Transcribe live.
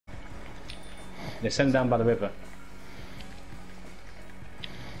Yeah, send him down by the river.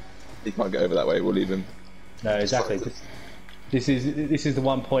 He can't get over that way. We'll leave him. No, exactly. This is the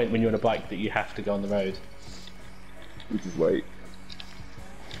one point when you're on a bike that you have to go on the road. We just wait.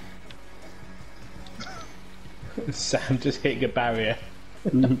 Sam just hitting a barrier.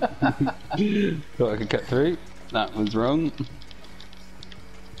 Thought I could cut through. That was wrong.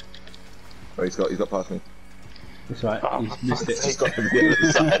 Oh, he's got past me. That's right. He's missed it. He's got to the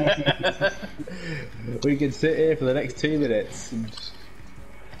other side. We can sit here for the next 2 minutes. And...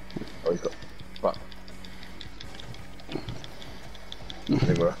 Oh, he's got. Fuck. I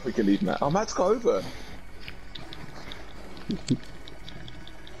think we can leave Matt. Oh, Matt's got over.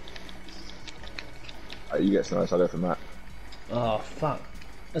 Oh, you get some nice idea from Matt. Oh fuck!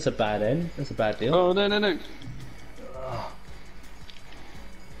 That's a bad end. That's a bad deal. Oh no no no!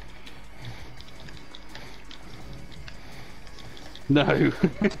 No!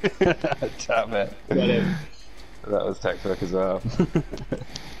 Damn it! Got him. That was textbook as well.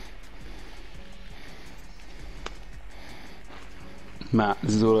 Matt,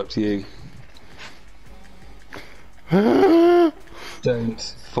 this is all up to you. Don't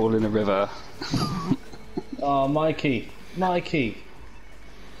fall in a river. Oh, Mikey, Mikey.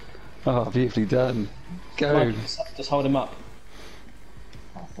 Oh, beautifully done. Go. Mikey, just hold him up.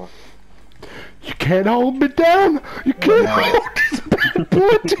 Oh, fuck. You can't hold me down! You can't hold this bad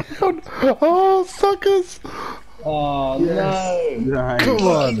boy down! Oh, suckers! Oh no! Nice. Come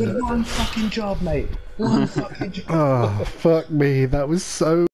on! One fucking job, mate. One fucking job. Oh, fuck me, that was so